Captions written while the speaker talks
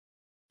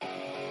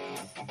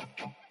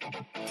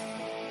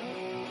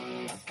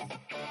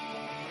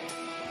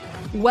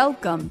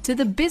Welcome to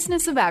The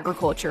Business of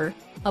Agriculture,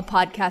 a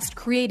podcast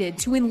created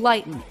to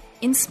enlighten,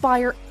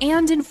 inspire,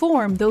 and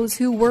inform those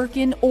who work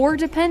in or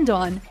depend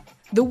on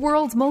the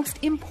world's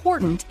most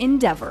important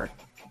endeavor,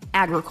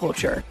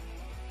 agriculture.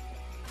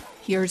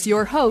 Here's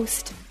your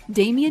host,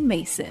 Damian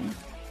Mason.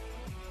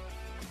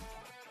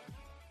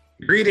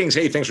 Greetings.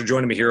 Hey, thanks for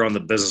joining me here on The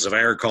Business of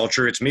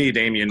Agriculture. It's me,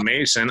 Damian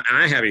Mason, and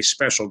I have a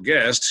special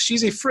guest.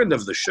 She's a friend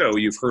of the show.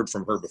 You've heard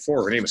from her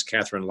before. Her name is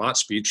Katharine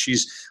Lotspeich.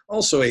 She's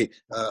also a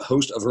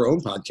host of her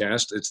own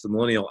podcast. It's the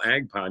Millennial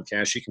Ag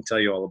Podcast. She can tell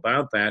you all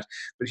about that.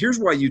 But here's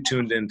why you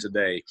tuned in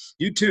today.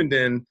 You tuned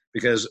in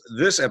because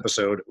this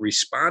episode,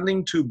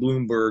 Responding to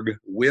Bloomberg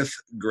with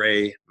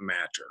Gray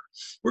Matter.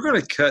 We're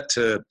going to cut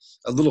to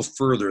a little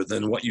further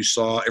than what you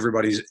saw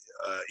everybody's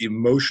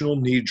emotional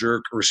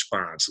knee-jerk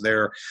response,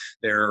 their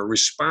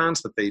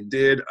response that they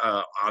did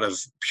out of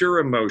pure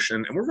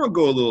emotion. And we're going to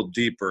go a little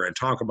deeper and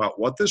talk about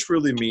what this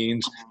really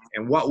means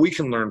and what we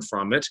can learn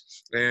from it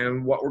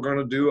and what we're going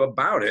to do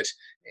about it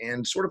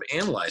and sort of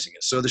analyzing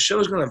it. So the show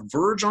is going to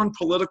verge on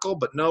political,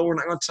 but no, we're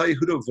not going to tell you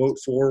who to vote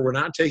for. We're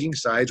not taking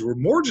sides. We're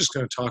more just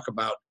going to talk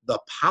about the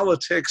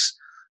politics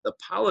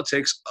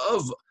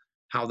of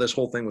how this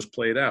whole thing was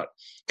played out.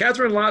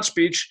 Katharine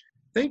Lotspeich,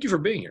 thank you for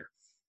being here.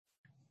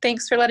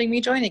 Thanks for letting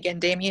me join again,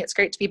 Damien. It's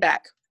great to be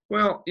back.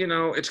 Well, you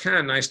know, it's kind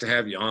of nice to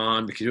have you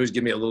on because you always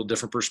give me a little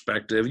different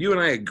perspective. You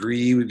and I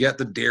agree. We've got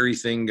the dairy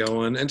thing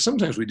going, and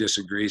sometimes we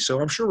disagree. So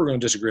I'm sure we're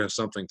going to disagree on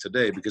something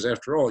today because,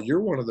 after all,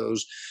 you're one of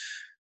those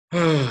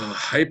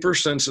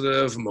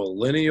hypersensitive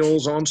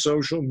millennials on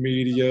social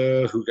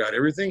media who got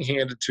everything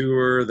handed to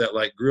her that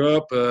like grew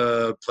up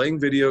playing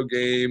video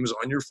games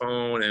on your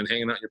phone and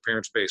hanging out in your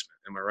parents' basement.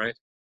 Am I right?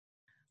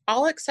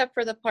 All except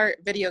for the part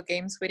video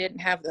games. We didn't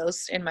have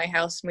those in my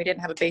house. And we didn't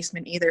have a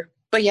basement either.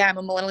 But yeah, I'm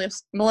a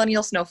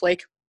millennial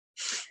snowflake.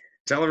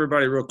 Tell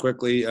everybody real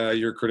quickly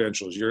your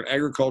credentials. You're an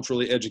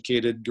agriculturally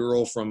educated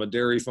girl from a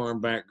dairy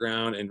farm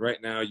background, and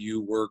right now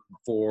you work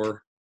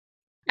for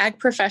Ag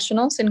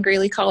Professionals in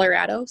Greeley,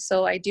 Colorado.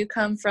 So I do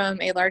come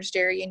from a large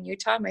dairy in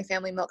Utah. My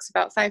family milks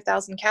about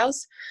 5,000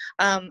 cows.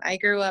 I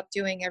grew up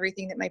doing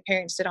everything that my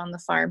parents did on the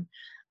farm.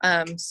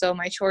 So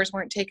my chores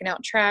weren't taking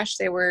out trash.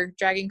 They were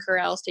dragging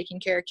corrals, taking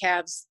care of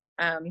calves,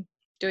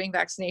 doing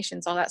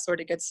vaccinations, all that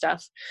sort of good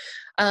stuff.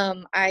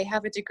 I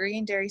have a degree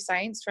in dairy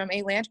science from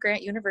a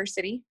land-grant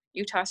university,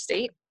 Utah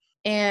State.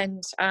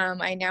 And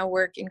I now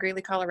work in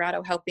Greeley,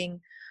 Colorado, helping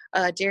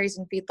dairies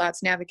and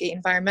feedlots navigate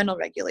environmental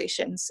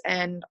regulations.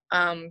 And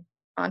on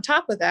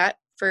top of that,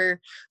 for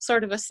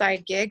sort of a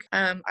side gig,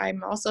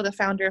 I'm also the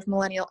founder of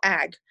Millennial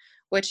Ag,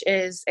 which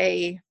is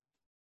a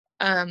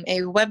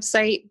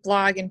website,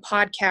 blog, and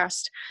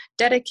podcast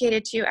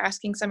dedicated to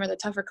asking some of the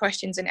tougher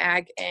questions in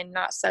ag and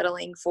not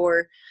settling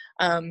for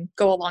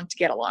go along to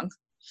get along.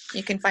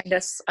 You can find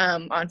us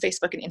on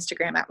Facebook and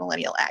Instagram at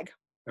Millennial Ag.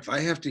 If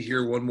I have to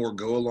hear one more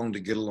go along to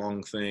get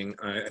along thing,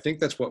 I think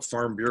that's what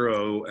Farm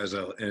Bureau as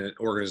an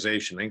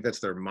organization, I think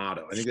that's their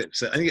motto. I think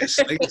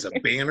it's a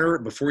banner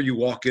before you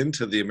walk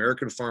into the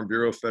American Farm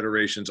Bureau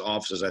Federation's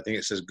offices. I think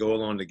it says go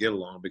along to get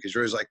along because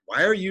you're always like,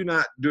 why are you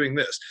not doing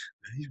this?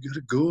 You've got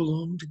to go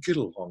along to get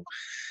along.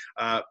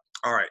 All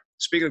right.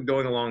 Speaking of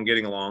going along,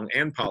 getting along,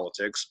 and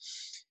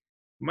politics,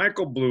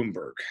 Michael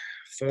Bloomberg,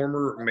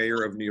 former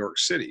mayor of New York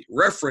City,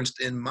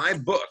 referenced in my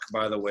book,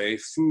 by the way,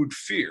 Food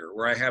Fear,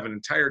 where I have an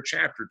entire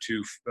chapter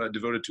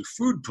devoted to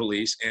food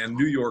police and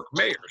New York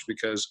mayors,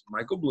 because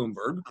Michael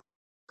Bloomberg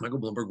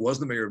was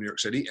the mayor of New York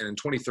City, and in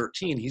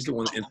 2013, he's the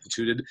one that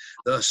instituted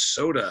the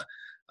soda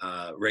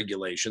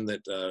regulation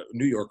that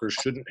New Yorkers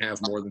shouldn't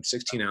have more than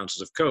 16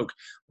 ounces of Coke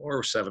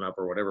or 7-Up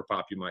or whatever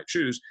pop you might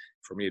choose.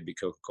 For me, it'd be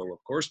Coca-Cola,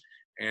 of course.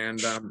 And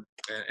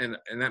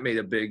that made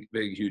a big,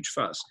 huge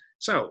fuss.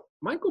 So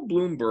Michael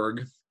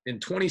Bloomberg in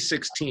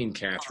 2016,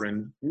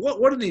 Katharine,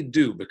 what did he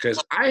do?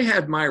 Because I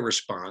had my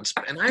response,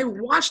 and I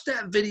watched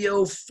that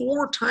video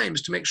 4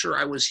 times to make sure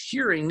I was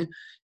hearing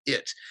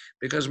it.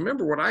 Because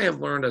remember what I have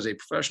learned as a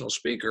professional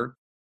speaker,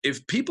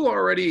 if people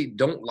already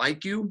don't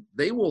like you,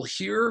 they will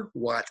hear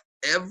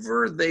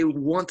whatever they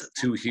want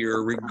to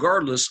hear,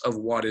 regardless of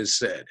what is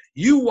said.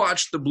 You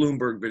watched the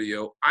Bloomberg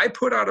video. I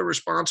put out a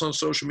response on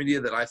social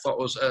media that I thought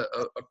was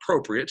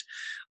appropriate.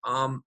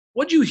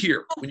 What did you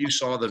hear when you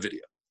saw the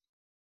video?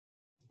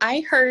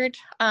 I heard,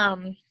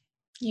 an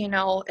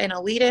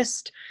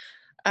elitist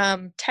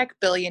tech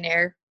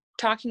billionaire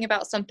talking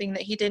about something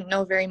that he didn't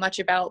know very much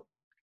about,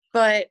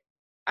 but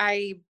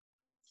I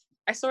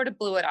sort of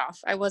blew it off.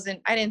 I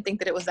didn't think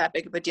that it was that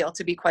big of a deal,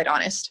 to be quite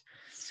honest.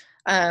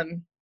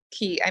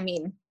 He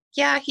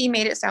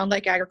made it sound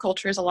like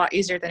agriculture is a lot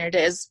easier than it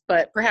is,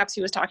 but perhaps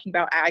he was talking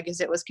about ag as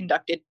it was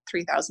conducted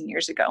 3,000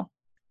 years ago.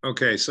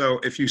 Okay, so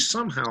if you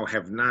somehow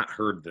have not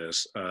heard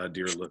this,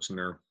 dear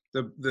listener,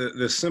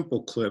 the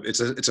simple clip, it's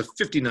a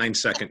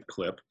 59-second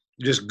clip.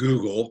 Just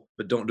Google,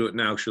 but don't do it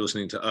now because you're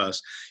listening to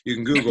us. You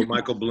can Google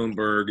Michael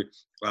Bloomberg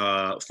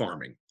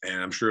farming,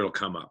 and I'm sure it'll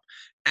come up.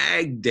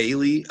 Ag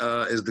Daily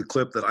is the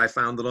clip that I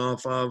found it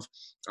off of,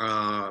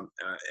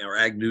 or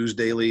Ag News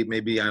Daily,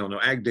 maybe, I don't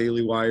know, Ag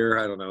Daily Wire,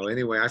 I don't know.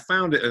 Anyway, I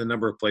found it in a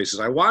number of places.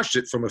 I watched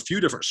it from a few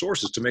different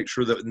sources to make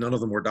sure that none of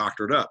them were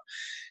doctored up.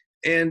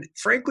 And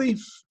frankly,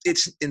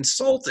 it's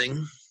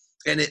insulting,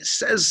 and it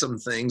says some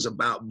things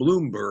about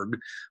Bloomberg,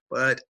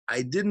 but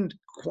I didn't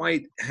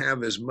quite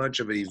have as much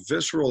of a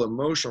visceral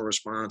emotional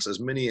response as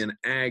many in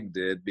Ag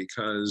did,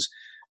 because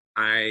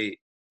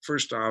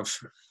first off,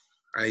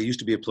 I used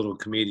to be a political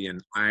comedian.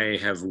 I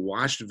have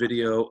watched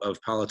video of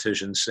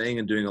politicians saying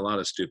and doing a lot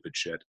of stupid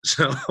shit.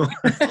 So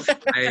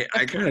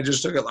I kind of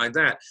just took it like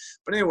that.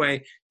 But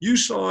anyway, you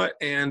saw it,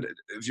 and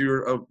if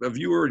you're a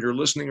viewer, you're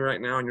listening right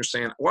now, and you're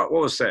saying, what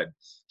was said?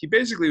 He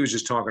basically was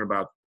just talking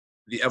about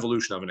the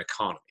evolution of an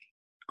economy.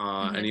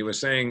 And he was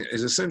saying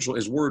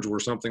his words were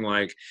something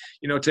like,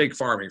 take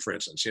farming, for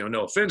instance.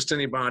 No offense to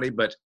anybody,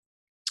 but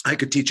I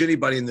could teach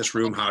anybody in this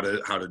room how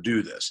to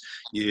do this.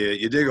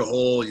 You dig a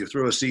hole, you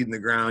throw a seed in the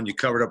ground, you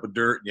cover it up with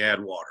dirt, and you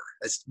add water.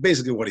 That's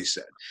basically what he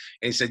said.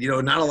 And he said,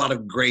 not a lot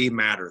of gray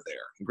matter there.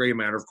 Gray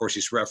matter, of course,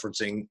 he's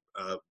referencing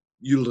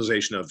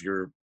utilization of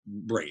your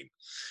brain.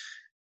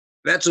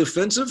 That's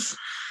offensive?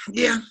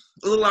 Yeah.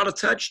 A little out of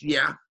touch?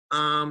 Yeah.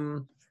 A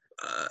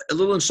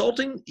little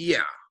insulting?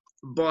 Yeah.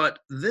 But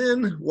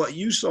then what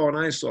you saw and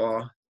I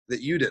saw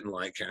that you didn't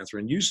like,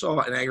 Katharine, you saw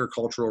an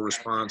agricultural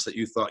response that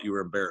you thought you were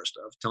embarrassed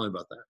of. Tell me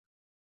about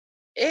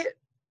that.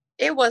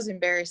 It was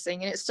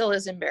embarrassing, and it still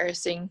is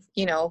embarrassing,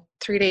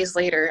 3 days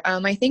later.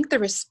 I think the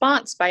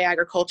response by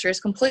agriculture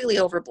is completely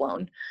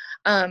overblown.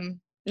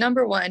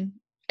 Number one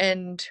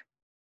was,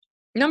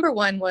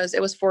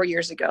 it was 4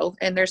 years ago,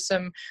 and there's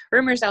some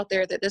rumors out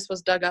there that this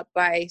was dug up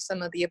by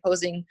some of the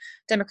opposing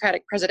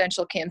Democratic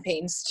presidential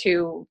campaigns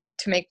to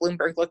make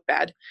Bloomberg look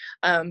bad.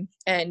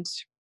 And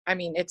I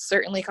mean, it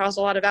certainly caused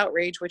a lot of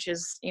outrage, which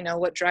is,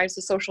 what drives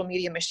the social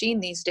media machine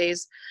these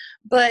days.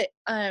 But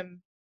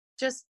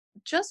just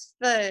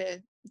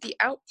the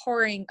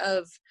outpouring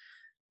of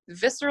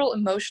visceral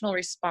emotional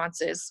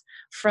responses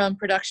from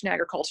production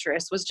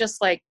agriculturists was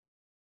just like,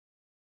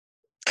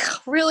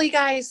 really,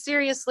 guys,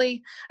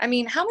 seriously? I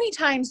mean, how many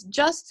times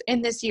just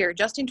in this year,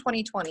 just in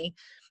 2020,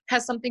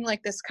 has something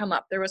like this come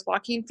up? There was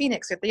Joaquin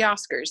Phoenix at the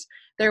Oscars.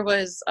 There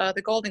was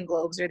the Golden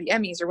Globes or the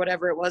Emmys or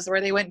whatever it was, where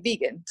they went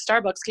vegan.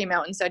 Starbucks came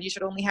out and said you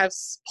should only have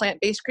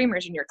plant-based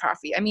creamers in your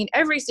coffee. I mean,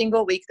 every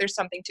single week there's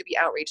something to be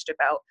outraged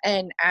about.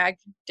 And Ag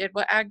did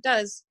what Ag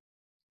does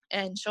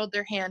and showed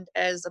their hand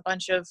as a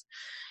bunch of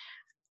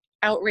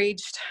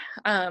outraged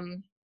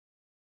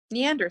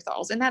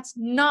Neanderthals. And that's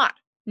not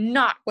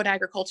what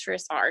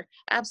agriculturists are.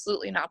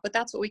 Absolutely not. But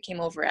that's what we came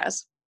over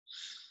as.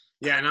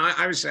 Yeah, and I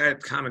always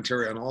had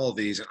commentary on all of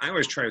these, and I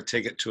always try to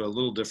take it to a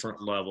little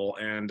different level.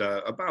 And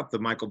about the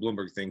Michael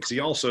Bloomberg thing, because he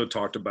also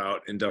talked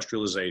about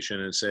industrialization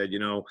and said,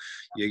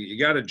 you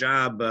got a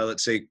job,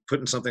 let's say,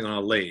 putting something on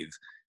a lathe.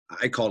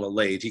 I call it a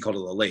lathe. He called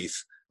it a lathe.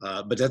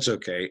 But that's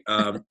okay.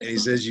 And he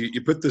says,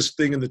 you put this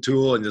thing in the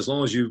tool, and as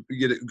long as you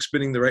get it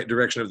spinning the right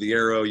direction of the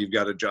arrow, you've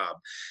got a job.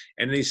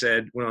 And then he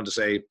went on to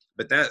say,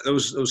 but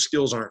those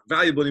skills aren't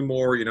valuable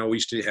anymore. We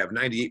used to have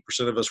 98%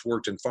 of us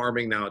worked in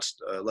farming. Now it's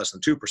less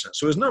than 2%.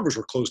 So his numbers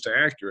were close to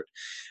accurate.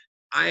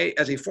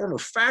 As a former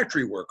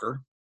factory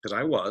worker,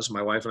 because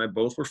my wife and I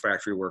both were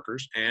factory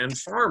workers and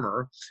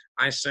farmer,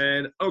 I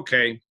said,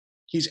 okay,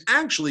 he's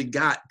actually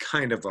got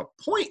kind of a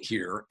point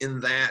here in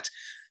that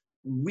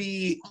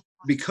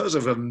because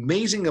of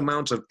amazing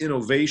amounts of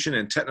innovation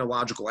and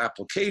technological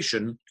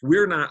application,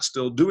 we're not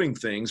still doing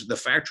things. The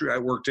factory I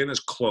worked in is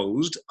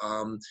closed.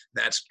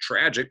 That's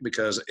tragic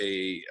because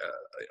a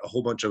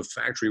whole bunch of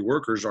factory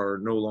workers are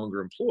no longer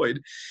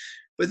employed.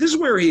 But this is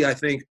where I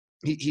think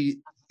he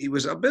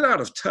was a bit out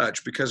of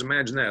touch, because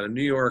imagine that, a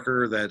New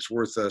Yorker that's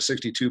worth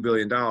 $62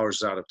 billion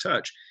is out of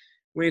touch.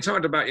 When he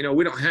talked about,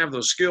 we don't have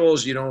those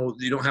skills, you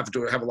don't have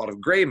to have a lot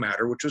of gray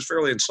matter, which was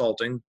fairly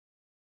insulting.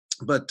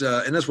 But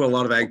and that's what a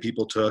lot of ag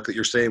people took, that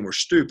you're saying we're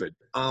stupid.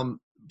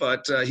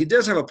 But he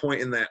does have a point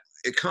in that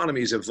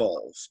economies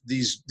evolve.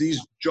 These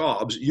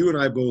jobs, you and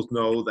I both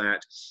know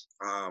that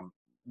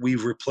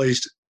we've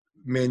replaced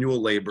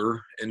manual labor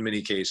in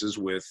many cases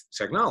with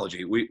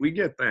technology. We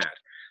get that.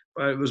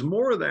 But it was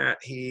more that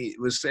he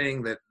was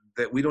saying that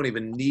we don't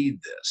even need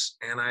this.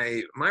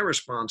 And my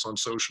response on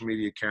social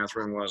media,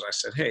 Katharine, was, I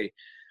said, hey,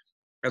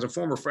 as a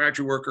former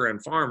factory worker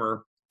and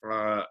farmer,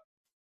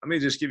 let me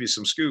just give you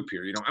some scoop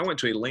here. I went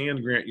to a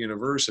land-grant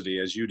university,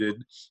 as you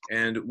did,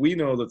 and we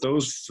know that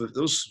those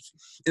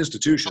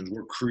institutions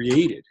were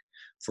created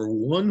for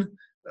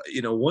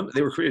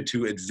they were created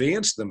to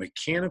advance the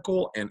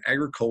mechanical and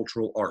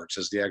agricultural arts,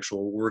 as the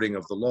actual wording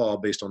of the law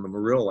based on the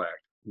Morrill Act.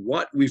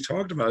 What we've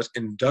talked about is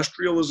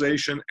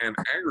industrialization and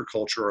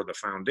agriculture are the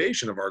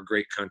foundation of our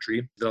great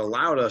country that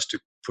allowed us to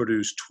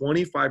produce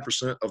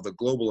 25% of the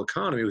global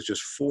economy with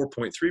just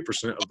 4.3%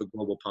 of the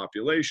global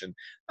population.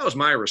 That was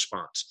my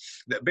response.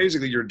 That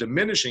basically you're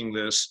diminishing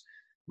this,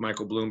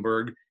 Michael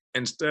Bloomberg,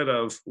 instead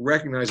of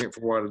recognizing it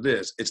for what it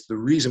is. It's the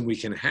reason we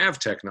can have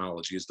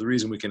technology. It's the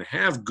reason we can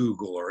have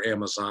Google or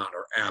Amazon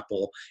or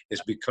Apple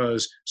is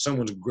because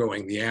someone's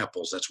growing the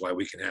apples. That's why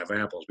we can have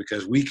apples,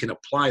 because we can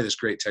apply this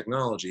great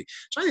technology.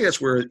 So I think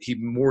that's where he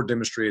more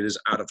demonstrated his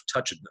out of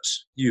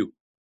touchedness. You.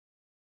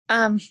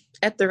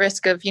 At the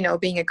risk of,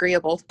 being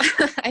agreeable,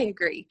 I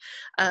agree.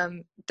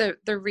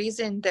 The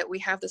reason that we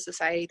have the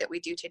society that we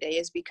do today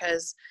is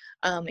because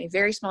a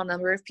very small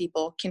number of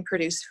people can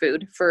produce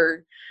food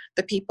for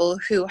the people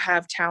who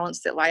have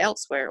talents that lie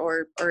elsewhere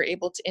or are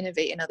able to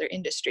innovate in other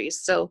industries.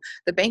 So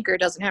the banker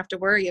doesn't have to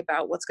worry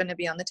about what's going to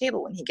be on the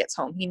table when he gets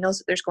home. He knows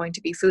that there's going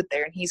to be food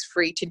there, and he's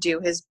free to do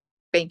his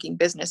banking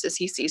business as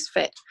he sees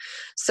fit.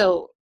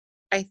 So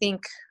I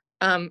think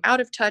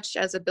out of touch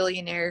as a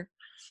billionaire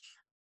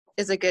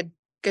is a good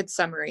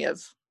summary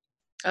of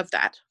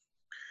that.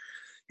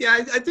 Yeah,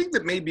 I think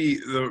that maybe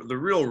the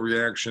real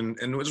reaction,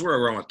 and this is where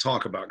I want to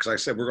talk about, because I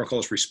said we're going to call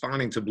this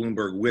responding to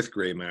Bloomberg with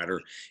gray matter.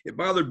 It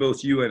bothered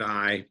both you and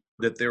I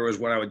that there was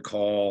what I would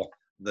call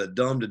the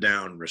dumbed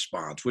down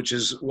response, which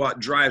is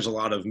what drives a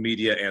lot of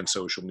media and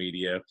social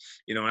media.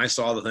 I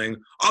saw the thing,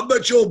 I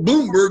bet you old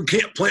Bloomberg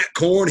can't plant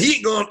corn. He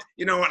ain't going,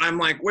 and I'm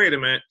like, wait a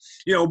minute,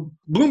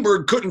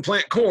 Bloomberg couldn't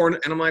plant corn.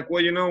 And I'm like,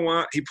 well, you know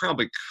what? He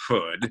probably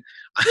could.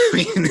 I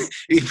mean,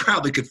 he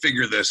probably could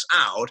figure this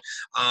out.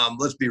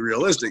 Let's be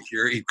realistic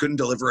here. He couldn't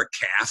deliver a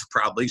calf,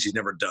 probably, because he's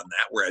never done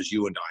that, whereas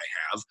you and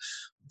I have.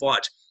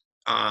 But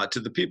to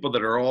the people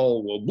that are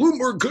all, well,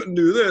 Bloomberg couldn't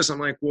do this. I'm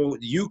like, well,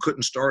 you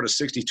couldn't start a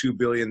 $62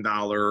 billion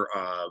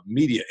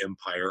media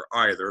empire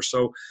either.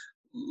 So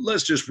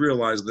let's just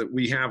realize that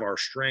we have our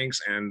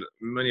strengths and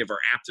many of our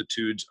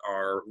aptitudes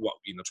are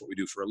that's what we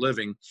do for a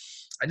living.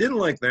 I didn't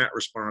like that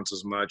response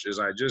as much as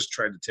I just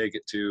tried to take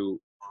it to,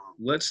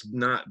 let's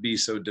not be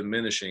so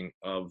diminishing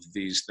of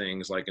these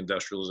things like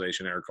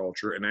industrialization,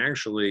 agriculture. And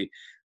actually,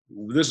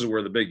 this is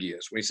where the biggie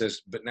is when he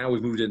says, but now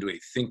we've moved into a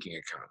thinking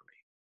economy.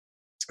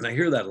 And I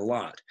hear that a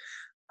lot.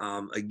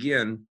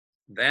 Again,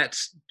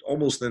 that's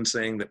almost then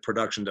saying that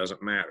production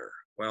doesn't matter.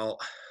 Well,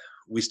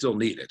 we still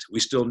need it. We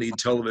still need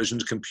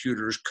televisions,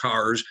 computers,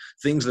 cars,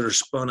 things that are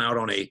spun out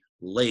on a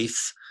lathe,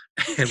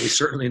 and we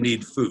certainly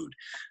need food.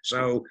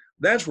 So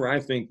that's where I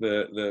think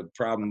the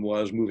problem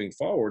was moving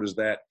forward, is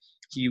that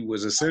he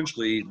was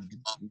essentially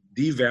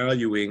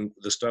devaluing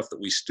the stuff that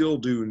we still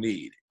do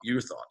need. Your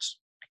thoughts?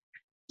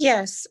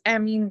 Yes. I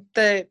mean,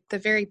 the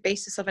very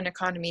basis of an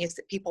economy is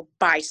that people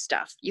buy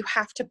stuff. You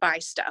have to buy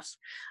stuff,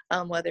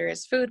 whether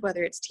it's food,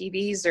 whether it's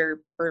TVs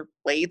or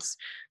lathes,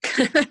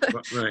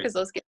 because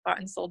those get bought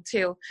and sold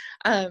too.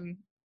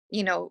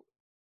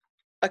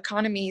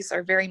 Economies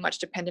are very much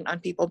dependent on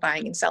people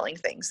buying and selling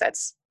things.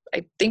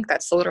 I think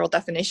that's the literal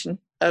definition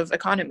of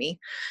economy.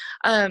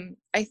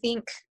 I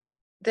think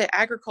that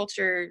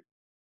agriculture,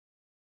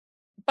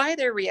 by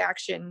their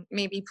reaction,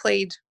 maybe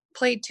played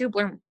to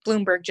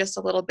Bloomberg just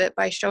a little bit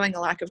by showing a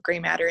lack of gray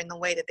matter in the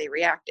way that they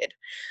reacted.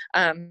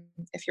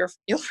 If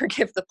you'll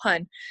forgive the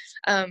pun,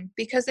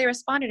 because they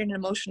responded in an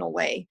emotional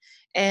way.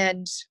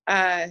 And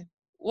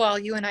while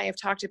you and I have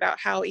talked about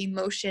how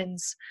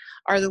emotions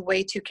are the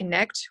way to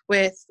connect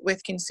with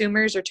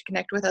consumers or to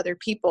connect with other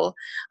people,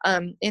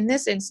 in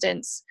this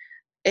instance,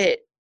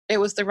 it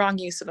was the wrong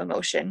use of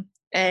emotion.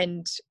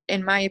 And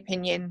in my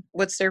opinion,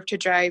 would serve to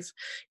drive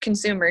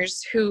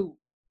consumers who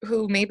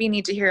maybe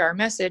need to hear our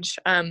message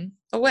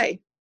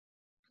away.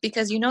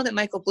 Because that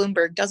Michael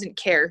Bloomberg doesn't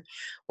care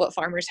what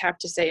farmers have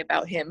to say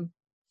about him,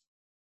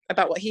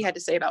 about what he had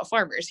to say about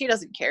farmers. He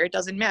doesn't care. It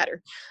doesn't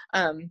matter.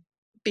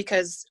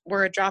 Because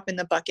we're a drop in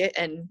the bucket,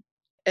 and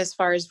as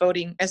far as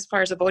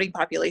a voting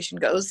population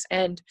goes.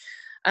 And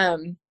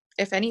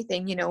if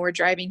anything, we're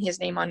driving his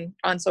name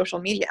on social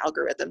media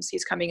algorithms.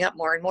 He's coming up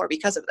more and more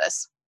because of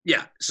this.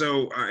 Yeah.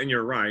 So, and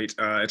you're right.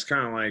 It's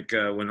kind of like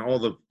when all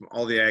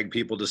the ag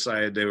people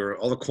decided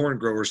all the corn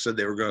growers said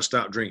they were going to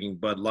stop drinking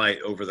Bud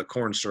Light over the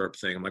corn syrup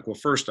thing. I'm like, well,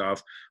 first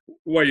off,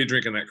 why are you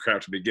drinking that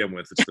crap to begin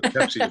with? It's the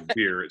Pepsi of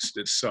beer.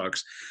 It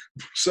sucks.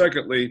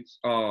 Secondly,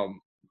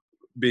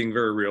 being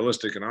very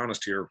realistic and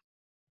honest here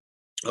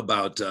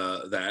about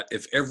that,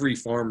 if every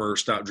farmer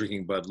stopped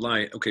drinking Bud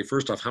Light, okay,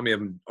 first off, how many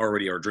of them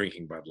already are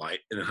drinking Bud Light,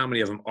 and how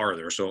many of them are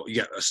there? So you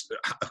got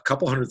a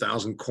couple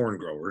 100,000 corn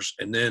growers,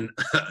 and then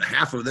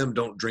half of them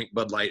don't drink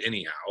Bud Light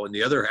anyhow, and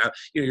the other half,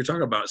 you're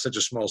talking about such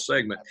a small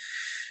segment.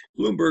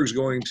 Bloomberg's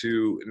going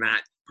to not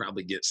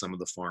probably get some of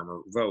the farmer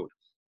vote.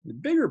 The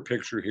bigger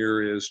picture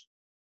here is,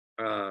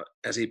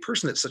 as a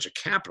person that's such a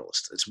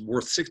capitalist, it's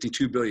worth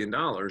 $62 billion,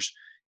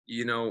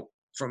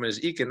 from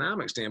his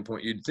economic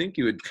standpoint, you'd think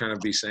you would kind of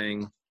be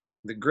saying,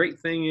 the great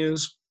thing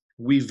is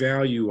we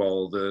value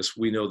all of this.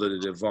 We know that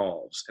it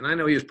evolves. And I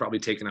know he was probably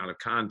taken out of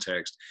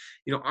context.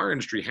 Our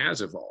industry has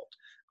evolved.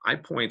 I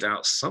point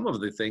out some of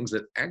the things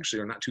that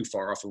actually are not too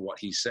far off of what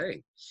he's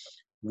saying.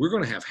 We're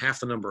going to have half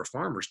the number of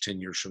farmers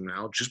 10 years from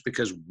now just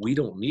because we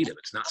don't need them.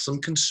 It's not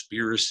some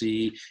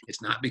conspiracy.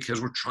 It's not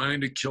because we're trying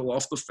to kill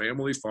off the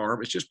family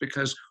farm. It's just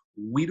because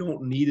we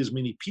don't need as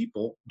many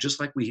people, just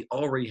like we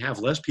already have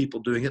less people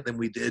doing it than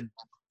we did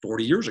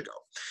 40 years ago.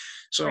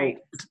 So, Right.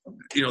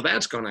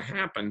 That's going to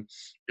happen.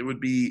 It would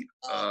be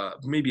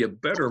maybe a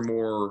better,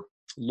 more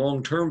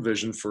long-term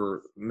vision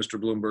for Mr.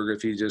 Bloomberg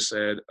if he just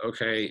said,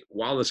 okay,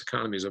 while this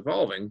economy is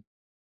evolving,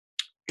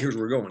 here's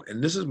where we're going.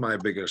 And this is my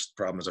biggest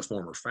problem as a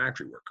former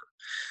factory worker.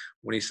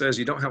 When he says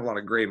you don't have a lot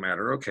of gray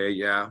matter, okay,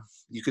 yeah,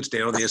 you could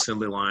stand on the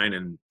assembly line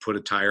and put a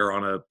tire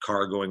on a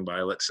car going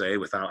by, let's say,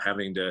 without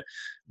having to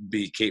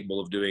be capable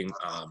of doing,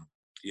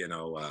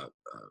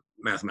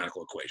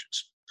 mathematical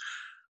equations.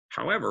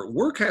 However,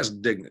 work has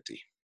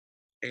dignity.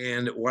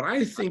 And what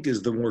I think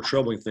is the more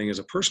troubling thing is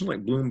a person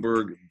like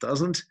Bloomberg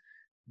doesn't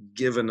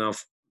give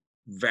enough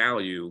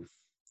value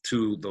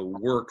to the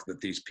work that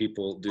these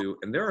people do.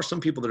 And there are some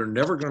people that are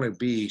never going to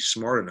be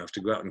smart enough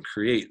to go out and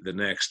create the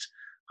next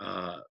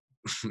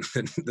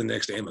the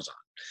next Amazon.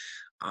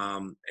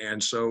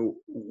 And so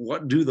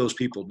what do those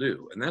people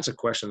do? And that's a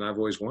question I've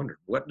always wondered.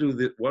 What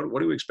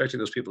are we expecting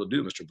those people to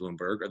do, Mr.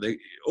 Bloomberg? Are they,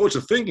 it's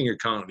a thinking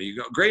economy, you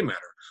got gray matter.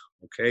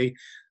 Okay.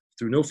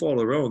 Through no fault of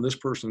their own, this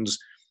person's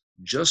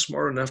just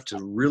smart enough to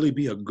really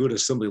be a good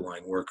assembly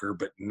line worker,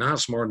 but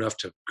not smart enough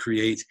to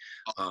create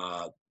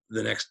the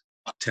next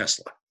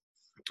Tesla.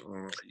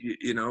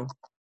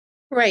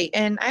 Right.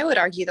 And I would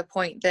argue the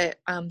point that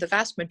the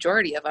vast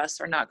majority of us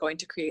are not going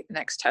to create the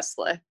next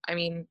Tesla. I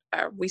mean,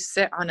 we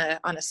sit on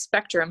a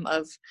spectrum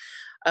of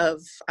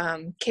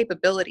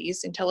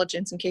capabilities,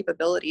 intelligence and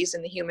capabilities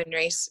in the human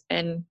race.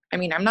 And I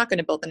mean, I'm not going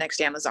to build the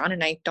next Amazon,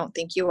 and I don't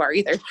think you are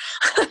either.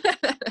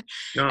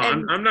 No,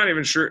 I'm not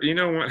even sure. You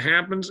know what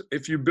happens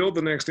if you build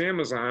the next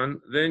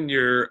Amazon? Then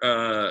you're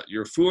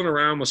fooling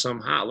around with some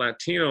hot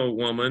Latino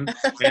woman,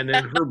 and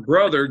then her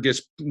brother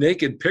gets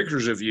naked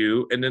pictures of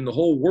you, and then the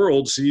whole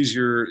world sees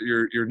your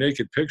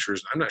naked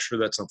pictures. I'm not sure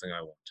that's something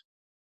I want.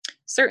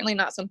 Certainly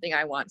not something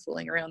I want.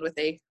 Fooling around with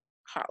a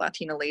hot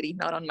Latina lady,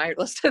 not on my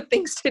list of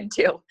things to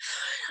do.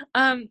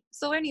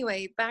 So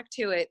anyway, back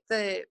to it.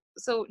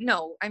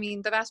 No, I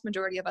mean, the vast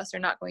majority of us are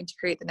not going to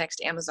create the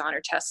next Amazon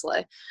or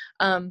Tesla.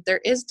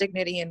 There is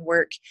dignity in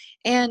work.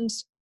 And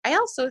I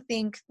also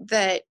think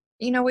that,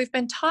 we've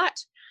been taught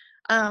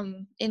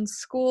in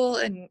school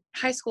and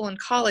high school and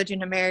college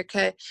in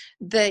America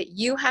that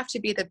you have to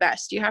be the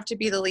best, you have to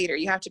be the leader,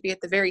 you have to be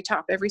at the very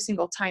top every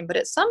single time. But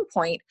at some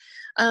point,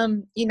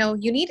 you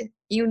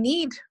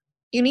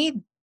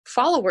need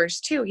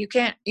followers too.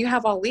 You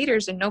have all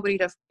leaders and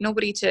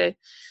nobody to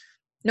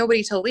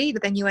lead,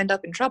 then you end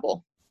up in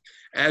trouble.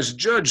 As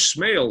Judge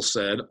Smale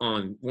said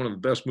on one of the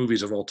best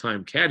movies of all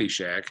time,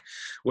 Caddyshack,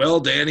 well,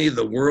 Danny,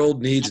 the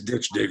world needs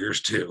ditch diggers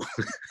too.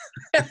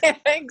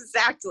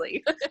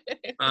 Exactly.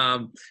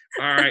 All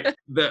right.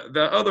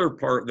 The other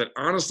part that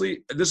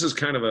honestly, this is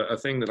kind of a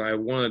thing that I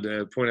wanted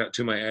to point out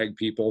to my ag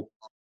people.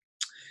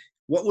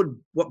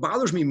 What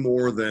bothers me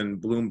more than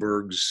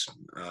Bloomberg's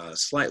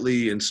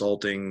slightly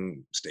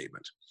insulting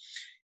statement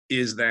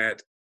is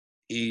that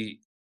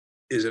he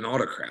is an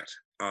autocrat.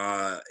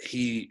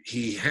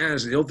 He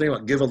has the old thing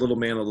about give a little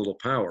man a little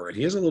power, and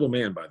he is a little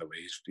man, by the way.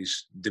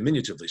 He's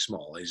diminutively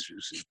small.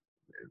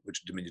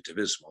 Which diminutive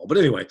is small, but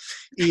anyway,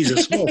 he's a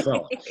small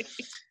fella.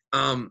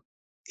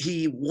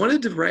 He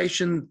wanted to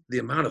ration the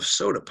amount of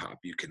soda pop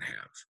you can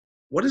have.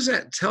 What does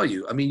that tell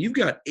you? I mean, you've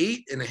got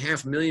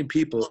 8.5 million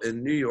people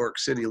in New York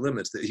City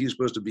limits that he's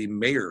supposed to be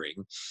mayoring.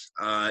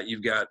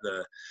 You've got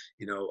a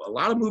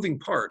lot of moving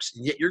parts,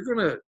 and yet you're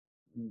gonna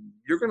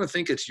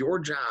think it's your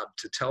job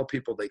to tell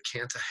people they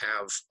can't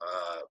have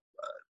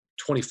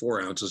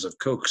 24 ounces of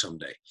Coke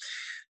someday.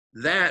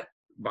 That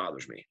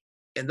bothers me.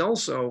 And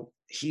also,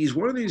 he's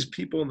one of these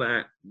people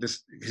that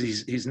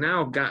he's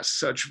now got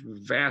such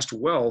vast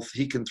wealth,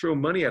 he can throw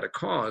money at a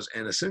cause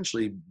and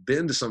essentially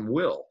bend some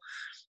will.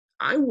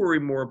 I worry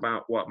more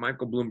about what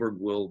Michael Bloomberg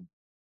will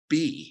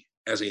be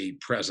as a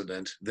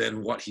president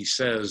than what he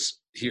says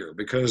here.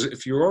 Because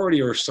if you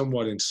already are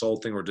somewhat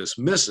insulting or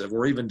dismissive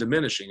or even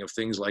diminishing of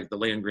things like the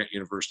land-grant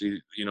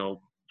university,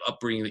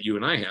 upbringing that you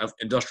and I have,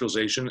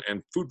 industrialization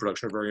and food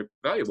production are very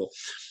valuable.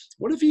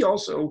 What if he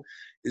also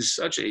is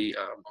such a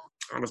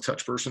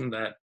out-of-touch person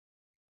that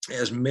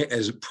as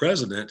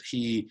president,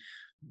 he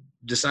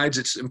decides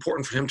it's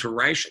important for him to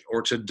ration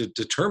or to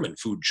determine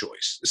food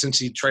choice, since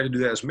he tried to do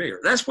that as mayor?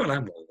 That's what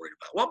I'm more worried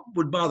about. What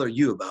would bother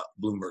you about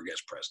Bloomberg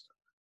as president?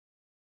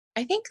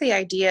 I think the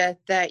idea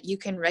that you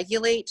can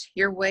regulate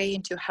your way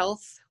into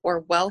health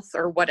or wealth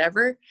or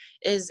whatever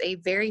is a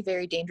very,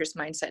 very dangerous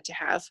mindset to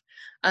have.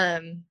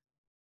 I'm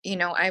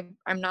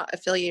not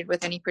affiliated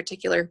with any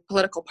particular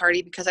political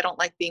party because I don't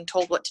like being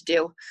told what to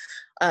do,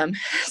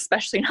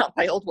 especially not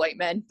by old white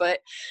men. But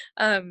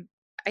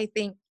I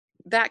think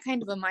that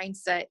kind of a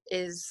mindset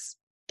is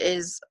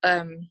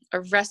a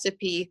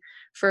recipe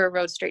for a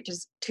road straight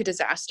to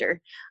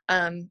disaster.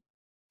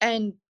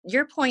 And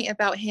your point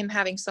about him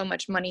having so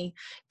much money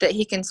that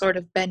he can sort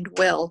of bend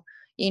will,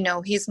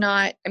 he's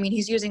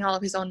using all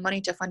of his own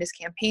money to fund his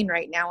campaign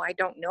right now. I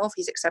don't know if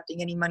he's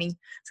accepting any money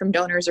from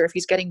donors or if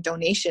he's getting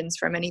donations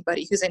from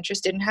anybody who's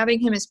interested in having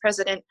him as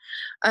president.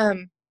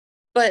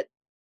 But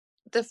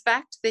the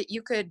fact that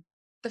you could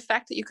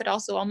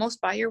also almost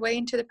buy your way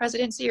into the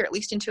presidency, or at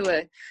least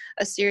into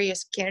a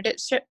serious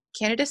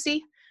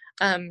candidacy,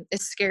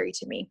 is scary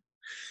to me.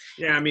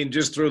 Yeah, I mean,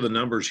 just throw the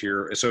numbers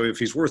here. So if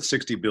he's worth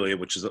 60 billion,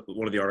 which is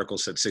one of the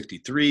articles said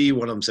 63,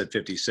 one of them said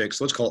 56.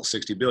 Let's call it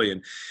 60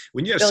 billion.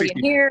 When you have billion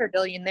 60 here, a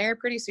billion there,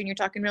 pretty soon you're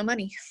talking real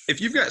money. If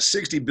you've got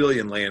 60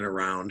 billion laying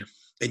around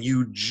and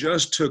you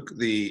just took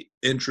the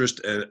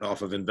interest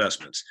off of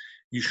investments,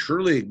 you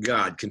surely,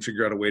 God, can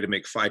figure out a way to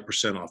make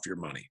 5% off your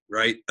money,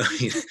 right?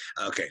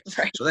 Okay,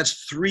 right. So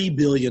that's $3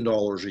 billion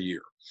a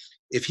year.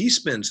 If he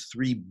spends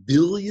 $3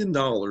 billion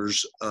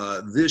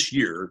this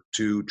year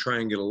to try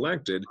and get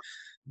elected,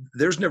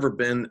 there's never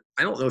been,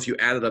 I don't know if you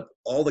added up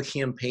all the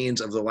campaigns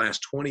of the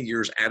last 20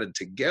 years added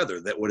together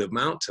that would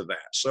amount to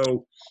that.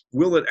 So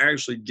will it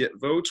actually get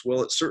votes?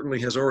 Well, it certainly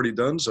has already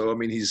done so. I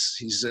mean,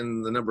 he's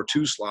in the number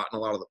 2 slot in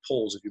a lot of the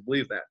polls, if you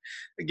believe that.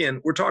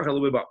 Again, we're talking a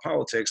little bit about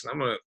politics, and I'm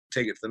going to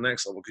take it to the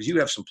next level because you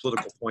have some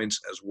political points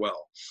as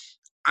well.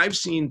 I've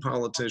seen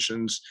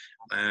politicians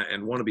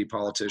and wannabe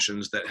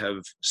politicians that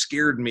have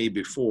scared me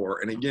before.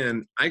 And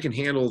again, I can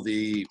handle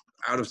the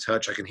out of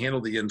touch. I can handle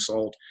the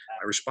insult.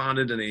 I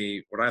responded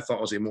in what I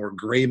thought was a more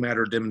gray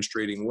matter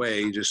demonstrating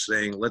way, just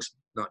saying, let's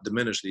not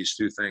diminish these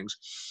two things.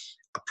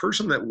 A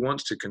person that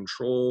wants to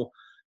control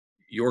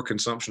your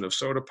consumption of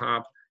soda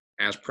pop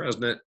as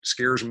president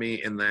scares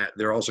me in that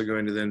they're also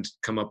going to then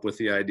come up with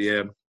the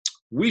idea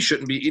we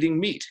shouldn't be eating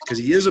meat, because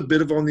he is a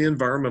bit of on the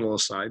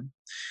environmentalist side.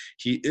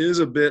 He is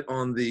a bit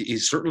on he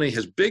certainly,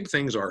 his big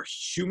things are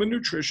human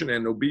nutrition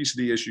and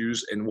obesity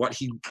issues and what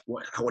he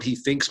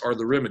thinks are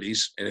the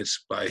remedies. And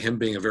it's by him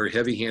being a very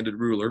heavy-handed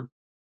ruler.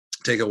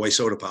 Take away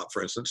soda pop,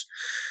 for instance.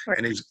 Right.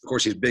 And of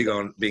course, he's big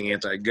on being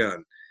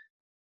anti-gun.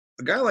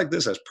 A guy like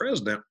this as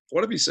president,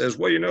 what if he says,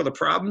 well, the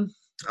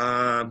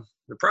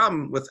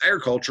problem with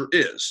agriculture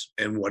is,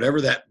 and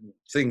whatever that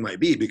thing might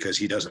be, because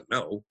he doesn't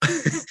know,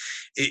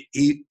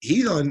 he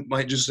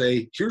might just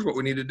say, here's what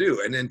we need to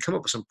do, and then come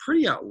up with some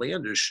pretty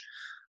outlandish,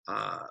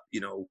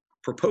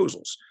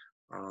 proposals.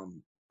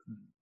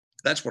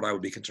 That's what I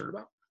would be concerned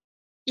about.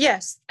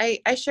 Yes,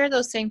 I share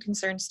those same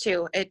concerns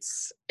too.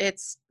 It's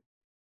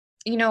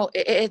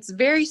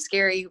very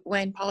scary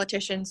when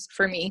politicians,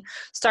 for me,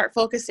 start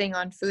focusing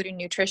on food and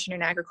nutrition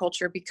and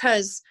agriculture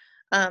because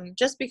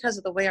just because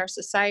of the way our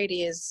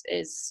society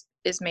is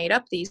made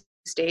up these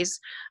days.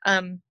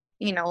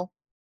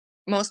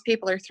 Most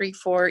people are 3,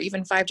 4,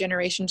 even 5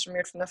 generations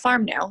removed from the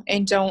farm now,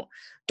 and don't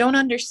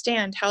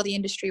understand how the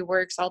industry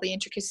works, all the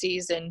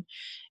intricacies and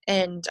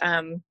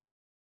the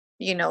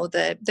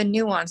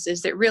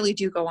nuances that really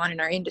do go on in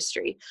our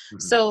industry. Mm-hmm.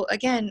 So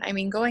again, I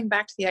mean, going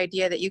back to the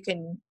idea that you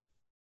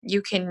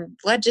can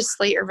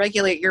legislate or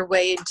regulate your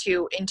way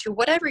into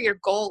whatever your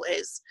goal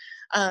is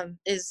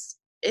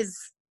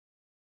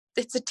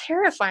it's a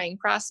terrifying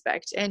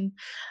prospect. And,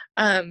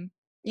 I'm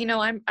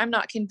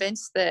not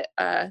convinced that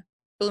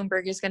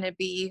Bloomberg is going to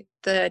be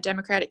the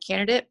Democratic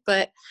candidate,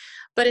 but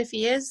if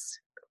he is,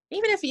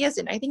 even if he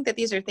isn't, I think that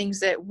these are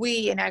things that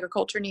we in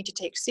agriculture need to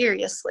take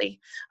seriously,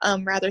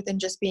 rather than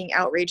just being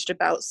outraged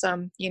about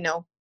some,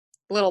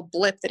 little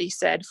blip that he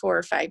said 4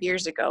 or 5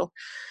 years ago.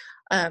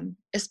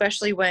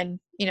 Especially when,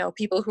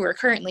 people who are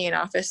currently in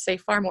office say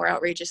far more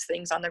outrageous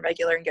things on the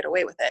regular and get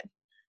away with it.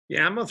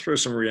 Yeah, I'm going to throw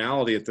some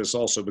reality at this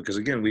also, because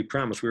again, we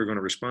promised we were going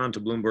to respond to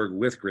Bloomberg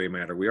with gray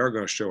matter. We are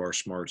going to show our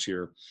smarts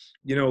here.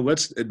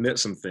 Let's admit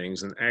some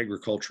things, and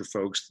agriculture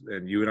folks,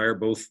 and you and I are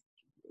both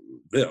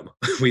them.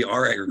 We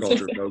are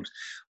agriculture folks.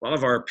 A lot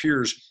of our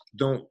peers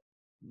don't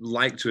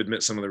like to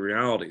admit some of the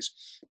realities.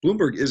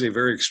 Bloomberg is a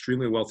very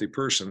extremely wealthy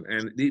person,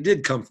 and he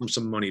did come from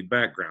some moneyed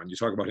background. You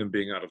talk about him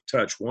being out of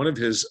touch. One of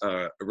his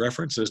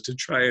references to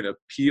try and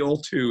appeal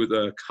to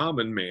the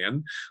common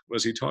man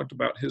was he talked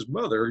about his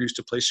mother who used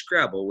to play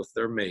Scrabble with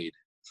their maid.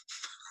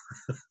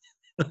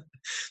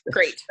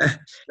 Great.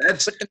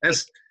 That's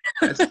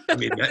I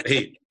mean,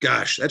 hey,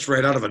 gosh, that's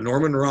right out of a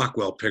Norman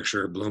Rockwell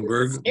picture,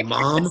 Bloomberg.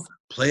 Mom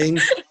playing,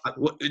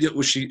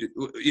 was she,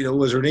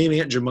 was her name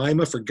Aunt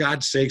Jemima? For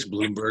God's sakes,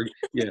 Bloomberg.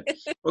 Yeah.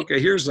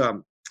 Okay, here's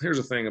the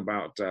thing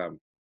about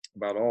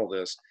all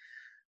this.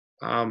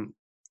 When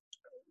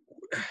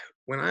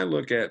I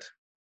look at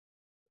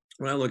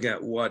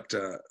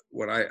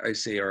what I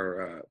say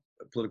are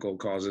political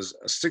causes,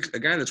 a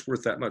guy that's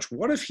worth that much,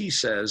 what if he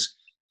says,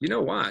 you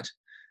know what?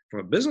 From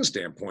a business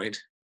standpoint,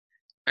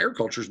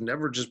 agriculture's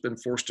never just been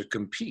forced to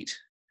compete.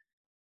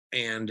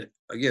 And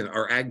again,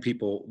 our ag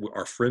people,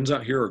 our friends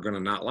out here are going to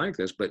not like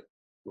this, but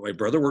my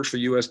brother works for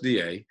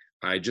USDA.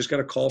 I just got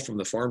a call from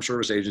the Farm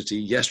Service Agency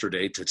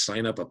yesterday to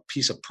sign up a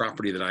piece of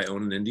property that I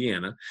own in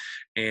Indiana.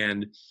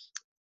 And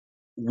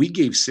we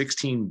gave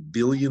 $16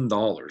 billion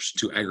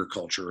to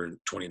agriculture in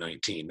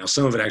 2019. Now,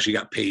 some of it actually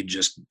got paid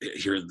just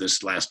here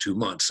this last 2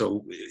 months.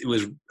 So it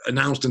was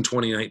announced in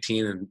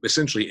 2019, and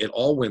essentially it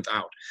all went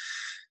out.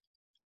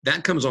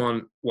 That comes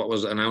on what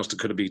was announced, it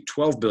could be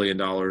 $12 billion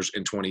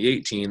in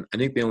 2018. I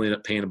think they only ended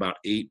up paying about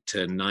 $8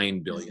 to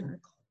 $9 billion.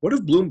 What if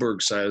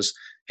Bloomberg says,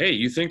 hey,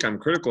 you think I'm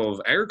critical of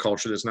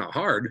agriculture? That's not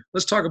hard.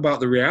 Let's talk about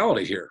the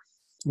reality here.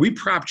 We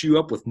propped you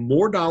up with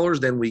more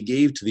dollars than we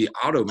gave to the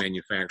auto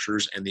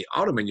manufacturers, and the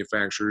auto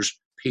manufacturers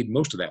paid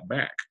most of that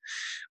back.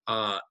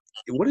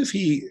 What if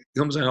he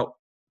comes out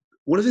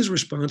what if his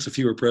response if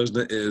he were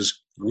president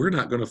is, we're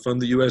not going to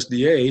fund the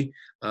USDA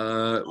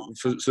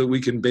so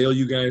we can bail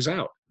you guys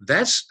out?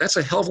 That's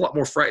a hell of a lot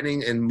more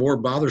frightening and more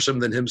bothersome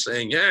than him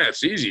saying, yeah,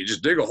 it's easy.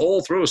 Just dig a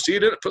hole, throw a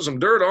seed in it, put some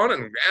dirt on it,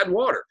 and add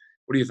water.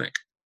 What do you think?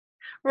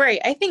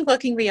 Right. I think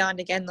looking beyond,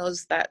 again,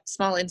 that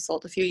small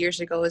insult a few years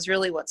ago is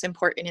really what's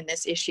important in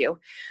this issue.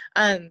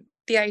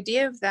 The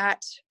idea of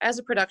that as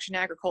a production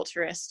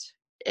agriculturist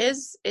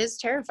is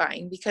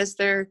terrifying because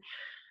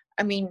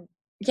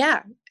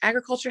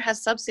agriculture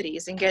has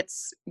subsidies and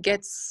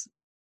gets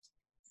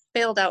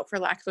bailed out, for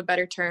lack of a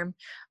better term,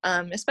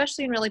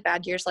 especially in really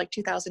bad years like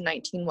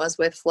 2019 was,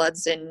 with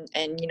floods and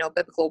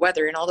biblical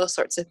weather and all those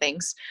sorts of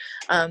things.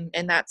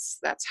 And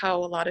that's how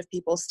a lot of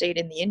people stayed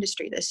in the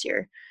industry this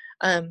year.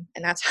 And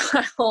that's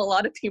how a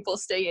lot of people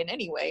stay in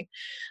anyway.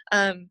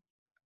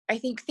 I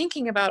think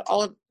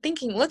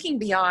looking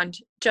beyond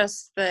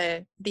just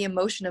the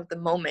emotion of the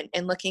moment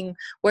and looking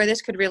where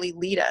this could really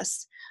lead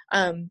us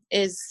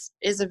is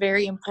a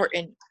very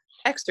important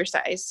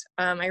exercise.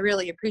 I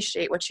really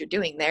appreciate what you're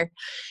doing there.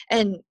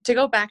 And to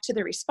go back to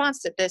the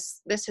response that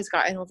this has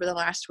gotten over the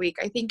last week,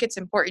 I think it's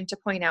important to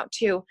point out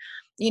too,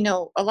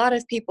 a lot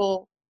of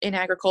people in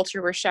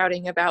agriculture were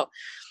shouting about,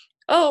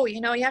 oh,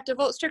 you have to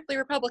vote strictly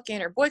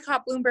Republican or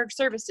boycott Bloomberg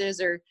services,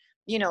 or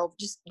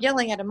just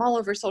yelling at him all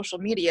over social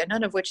media,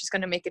 none of which is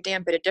going to make a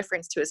damn bit of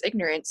difference to his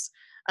ignorance.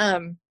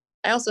 I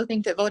also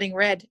think that voting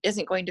red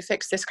isn't going to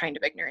fix this kind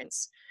of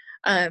ignorance.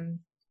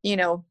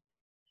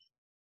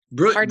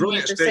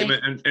 Brilliant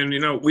statement.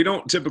 And we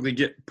don't typically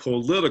get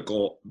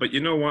political, but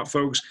you know what,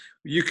 folks?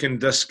 You can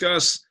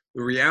discuss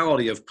the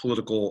reality of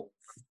political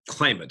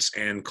climates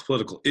and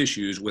political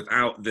issues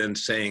without then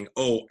saying,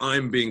 oh,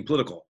 I'm being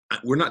political.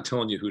 We're not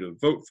telling you who to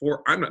vote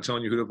for. I'm not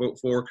telling you who to vote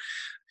for.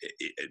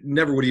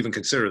 Never would even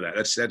consider that.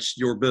 That's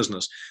your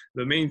business.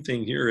 The main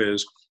thing here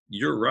is,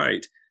 you're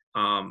right.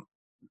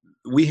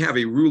 We have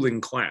a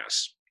ruling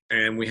class,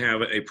 and we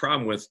have a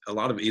problem with a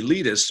lot of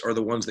elitists are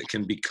the ones that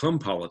can become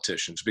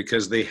politicians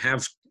because they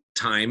have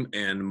time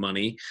and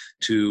money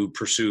to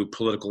pursue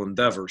political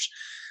endeavors.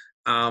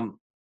 I'll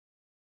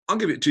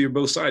give it to you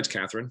both sides,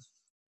 Katharine.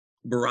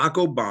 Barack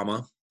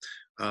Obama,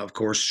 of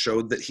course,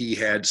 showed that he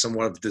had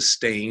somewhat of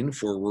disdain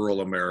for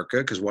rural America,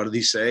 because what did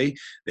he say?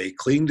 They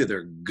cling to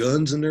their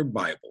guns and their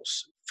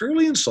Bibles.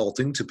 Fairly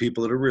insulting to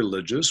people that are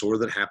religious or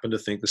that happen to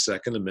think the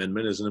Second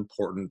Amendment is an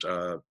important,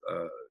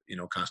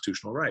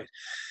 constitutional right.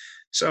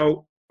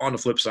 So on the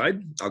flip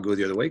side, I'll go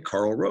the other way.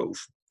 Karl Rove.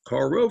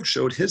 Karl Rove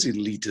showed his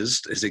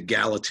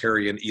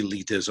egalitarian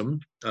elitism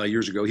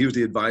years ago. He was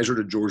the advisor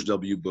to George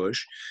W.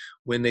 Bush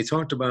when they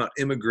talked about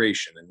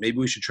immigration, and maybe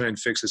we should try and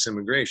fix this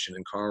immigration.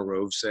 And Karl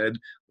Rove said,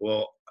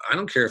 well, I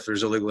don't care if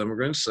there's illegal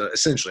immigrants.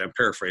 Essentially, I'm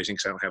paraphrasing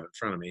because I don't have it in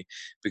front of me,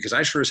 because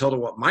I sure as hell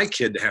don't want my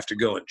kid to have to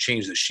go and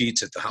change the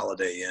sheets at the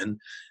Holiday Inn.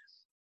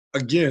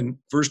 Again,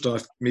 first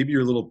off, maybe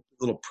your little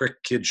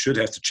prick kid should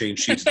have to change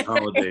sheets at the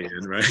Holiday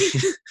Inn, right?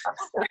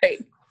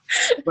 Right.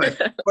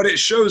 But it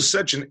shows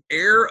such an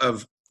air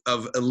of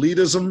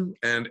elitism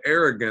and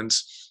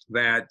arrogance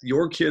that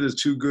your kid is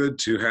too good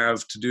to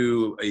have to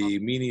do a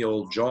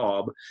menial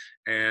job.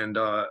 And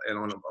on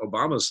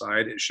Obama's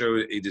side, it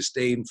showed a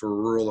disdain for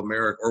rural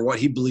America, or what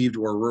he believed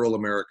were rural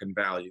American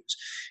values.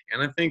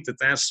 And I think that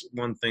that's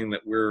one thing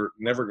that we're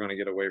never going to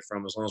get away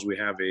from as long as we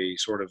have a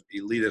sort of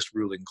elitist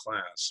ruling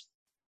class.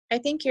 I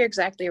think you're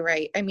exactly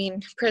right. I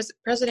mean,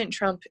 President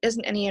Trump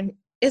isn't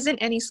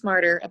any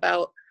smarter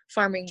about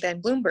farming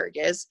than Bloomberg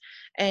is,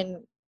 and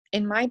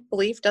in my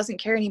belief,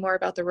 doesn't care anymore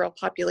about the rural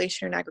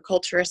population and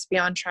agriculturists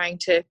beyond trying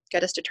to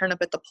get us to turn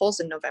up at the polls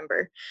in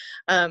November.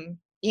 They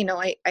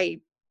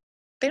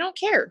don't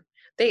care.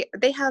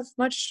 They have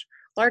much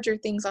larger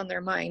things on their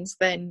minds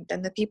than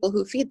the people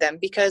who feed them,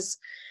 because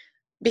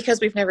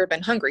we've never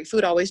been hungry.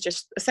 Food always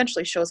just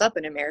essentially shows up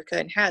in America,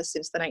 and has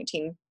since the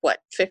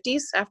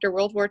 50s after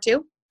World War II.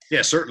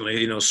 Yeah,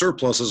 certainly.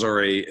 Surpluses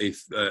are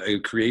a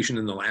creation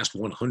in the last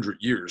 100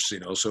 years.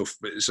 So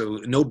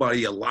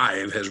nobody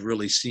alive has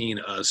really seen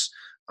us.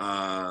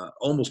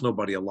 Almost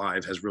nobody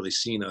alive has really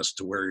seen us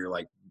to where you're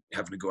like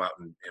having to go out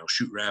and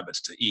shoot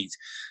rabbits to eat.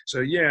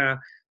 So yeah,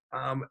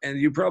 and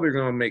you probably are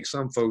going to make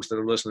some folks that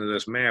are listening to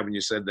this mad when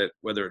you said that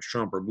whether it's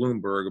Trump or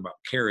Bloomberg about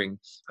caring.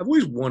 I've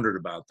always wondered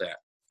about that.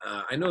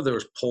 I know there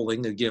was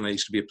polling. Again, I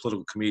used to be a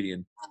political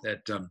comedian. That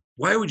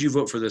why would you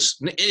vote for this?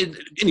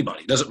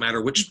 Anybody, doesn't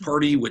matter which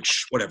party,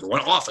 which whatever,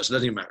 what office,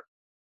 doesn't even matter.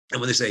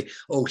 And when they say,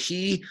 "Oh,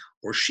 he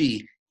or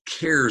she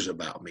cares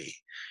about me,"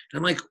 and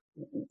I'm like,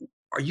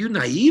 "Are you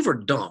naive or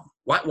dumb?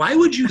 Why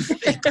would you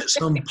think that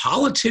some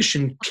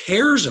politician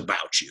cares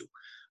about you?"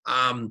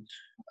 I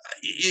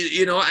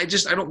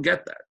don't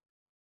get that.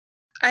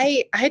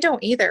 I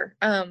don't either.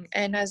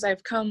 And as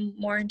I've come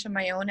more into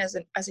my own as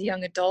a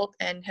young adult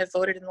and have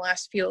voted in the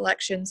last few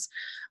elections,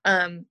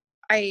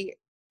 I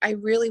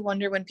really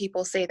wonder when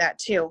people say that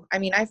too. I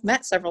mean, I've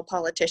met several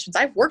politicians.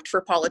 I've worked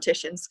for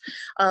politicians,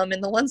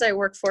 and the ones I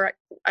worked for,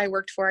 I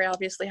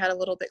obviously had a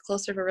little bit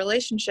closer of a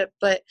relationship.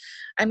 But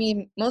I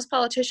mean, most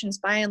politicians,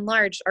 by and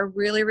large, are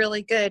really,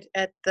 really good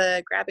at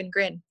the grab and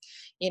grin.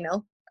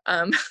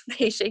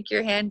 They shake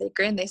your hand, they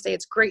grin, they say,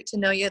 it's great to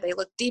know you. They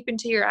look deep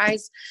into your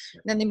eyes,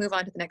 and then they move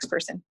on to the next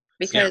person,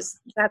 because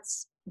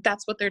that's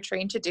what they're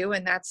trained to do.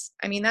 And that's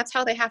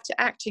how they have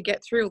to act to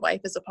get through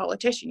life as a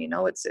politician.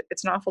 It's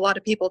an awful lot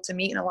of people to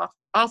meet and an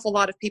awful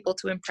lot of people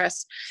to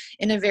impress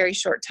in a very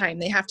short time.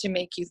 They have to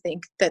make you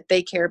think that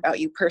they care about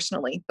you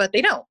personally, but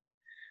they don't.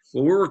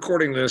 Well, we're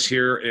recording this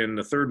here in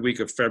the third week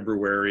of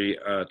February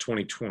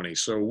 2020,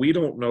 so we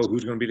don't know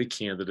who's going to be the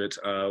candidate.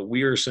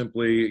 We are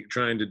simply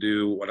trying to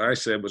do what I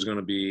said was going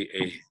to be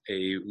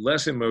a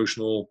less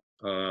emotional,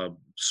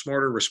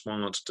 smarter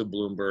response to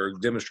Bloomberg,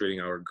 demonstrating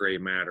our gray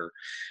matter.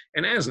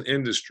 And as an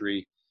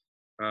industry,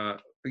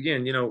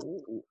 again,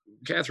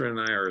 Katharine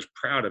and I are as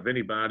proud of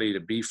anybody to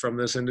be from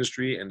this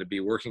industry and to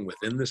be working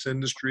within this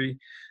industry.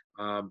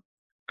 I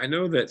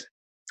know that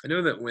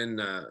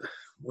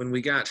when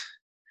we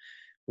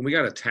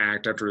got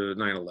attacked after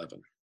 9/11,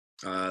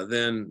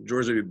 then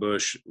George W.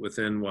 Bush,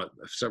 within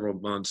several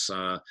months,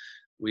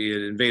 we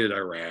had invaded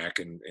Iraq,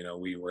 and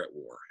we were at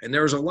war. And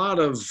there was a lot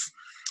of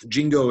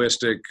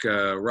jingoistic,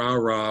 rah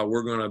rah,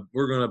 we're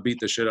gonna beat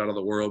the shit out of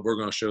the world, we're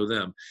gonna show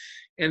them.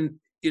 And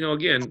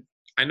again,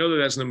 I know that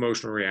that's an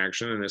emotional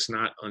reaction, and it's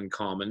not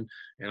uncommon.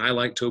 And I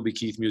like Toby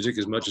Keith music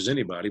as much as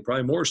anybody,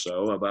 probably more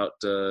so about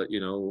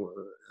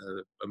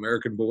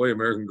American Boy,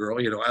 American Girl.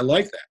 I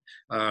like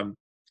that.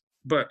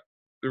 But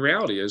the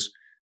reality is,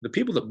 the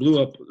people that blew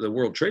up the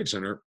World Trade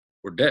Center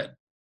were dead.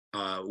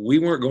 We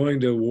weren't going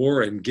to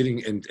war and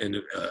getting and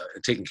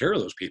taking care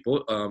of those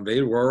people.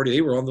 They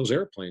were on those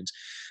airplanes.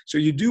 So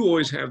you do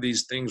always have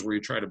these things where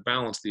you try to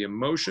balance the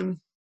emotion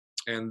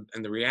and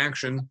the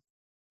reaction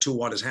to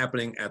what is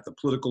happening at the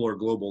political or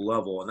global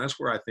level. And that's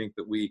where I think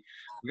that we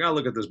got to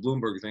look at this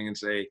Bloomberg thing and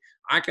say,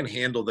 I can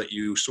handle that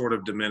you sort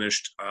of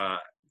diminished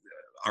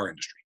our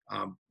industry.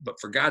 But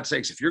for God's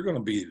sakes, if you're going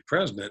to be the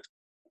president,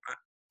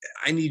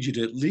 I need you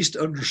to at least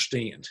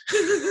understand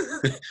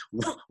that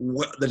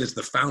it's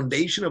the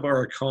foundation of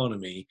our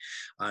economy.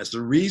 It's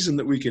the reason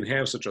that we can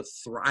have such a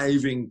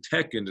thriving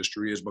tech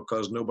industry is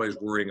because nobody's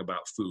worrying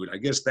about food. I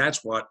guess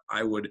that's what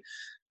I would,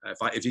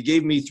 if you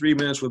gave me 3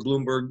 minutes with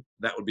Bloomberg,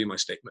 that would be my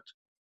statement.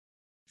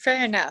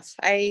 Fair enough.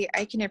 I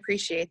can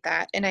appreciate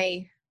that. And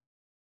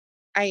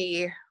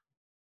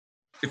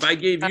if I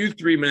gave you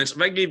 3 minutes,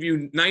 if I gave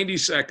you 90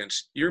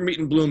 seconds, you're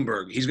meeting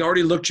Bloomberg. He's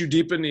already looked you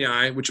deep in the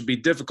eye, which would be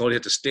difficult. You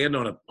have to stand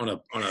on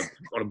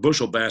a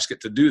bushel basket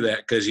to do that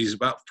because he's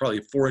about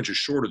probably 4 inches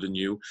shorter than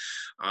you.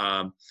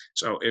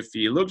 So if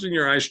he looks in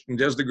your eyes and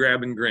does the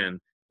grab and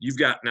grin, you've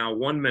got now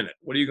 1 minute.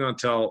 What are you going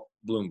to tell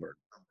Bloomberg?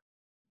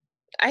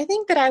 I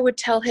think that I would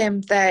tell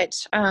him that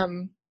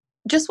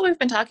just what we've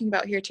been talking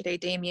about here today,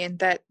 Damien,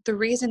 that the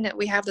reason that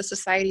we have the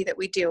society that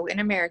we do in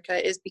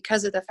America is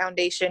because of the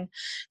foundation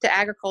that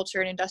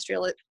agriculture and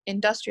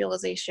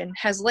industrialization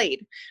has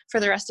laid for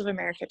the rest of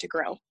America to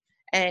grow,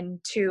 and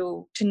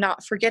to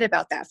not forget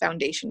about that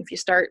foundation. If you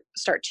start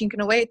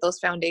chinking away at those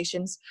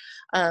foundations,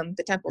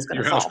 the temple's going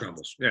to fall. Your house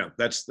crumbles. Yeah,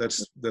 that's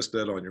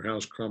dead on. Your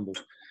house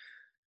crumbles.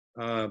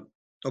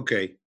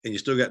 Okay, and you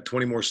still got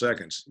 20 more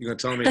seconds. You going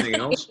to tell me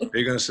anything else? Are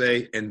you going to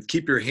say, and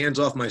keep your hands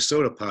off my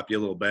soda pop, you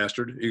little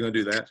bastard? Are you going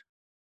to do that?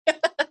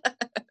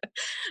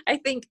 I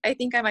think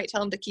I might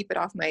tell him to keep it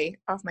off my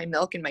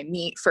milk and my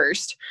meat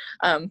first.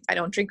 I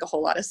don't drink a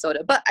whole lot of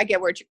soda, but I get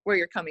where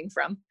you're coming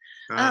from.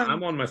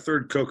 I'm on my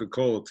third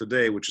Coca-Cola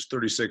today, which is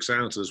 36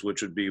 ounces,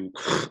 which would be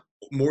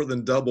more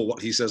than double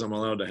what he says I'm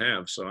allowed to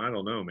have. So I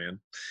don't know,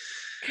 man.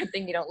 Good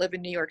thing you don't live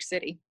in New York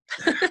City.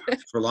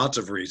 For lots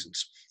of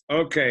reasons.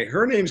 Okay,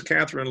 her name's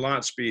Katharine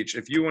Lotspeich.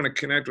 If you want to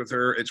connect with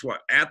her, it's what?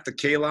 At the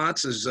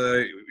K-Lots is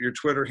your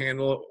Twitter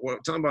handle.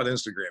 Tell them about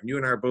Instagram. You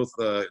and I are both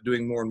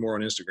doing more and more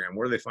on Instagram.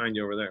 Where do they find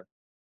you over there?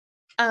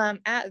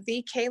 At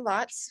the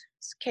K-Lots,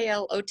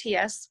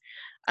 KLOTS,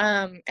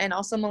 and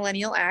also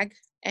Millennial Ag.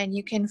 And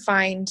you can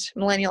find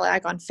Millennial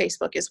Ag on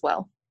Facebook as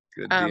well.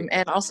 Good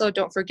and also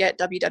don't forget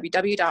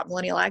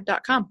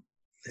www.millennialag.com.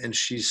 And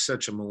she's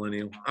such a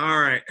millennial. All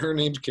right. Her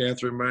name's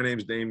Katharine. My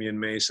name's Damien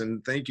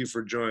Mason. Thank you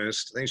for joining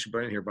us. Thanks for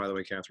being here, by the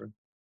way, Katharine.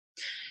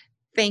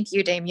 Thank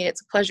you, Damien.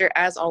 It's a pleasure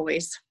as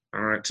always.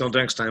 All right. Till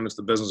next time, it's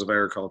the business of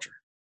agriculture.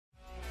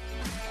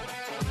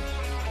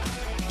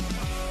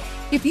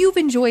 If you've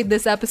enjoyed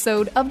this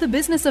episode of The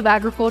Business of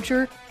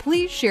Agriculture,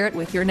 please share it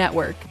with your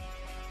network.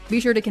 Be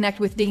sure to connect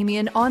with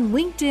Damien on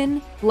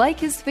LinkedIn, like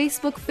his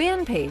Facebook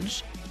fan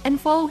page, and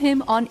follow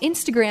him on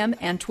Instagram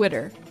and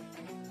Twitter.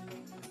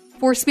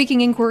 For speaking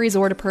inquiries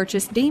or to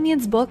purchase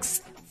Damien's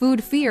books,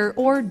 Food Fear,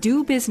 or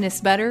Do Business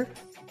Better,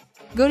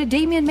 go to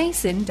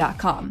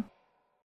DamienMason.com.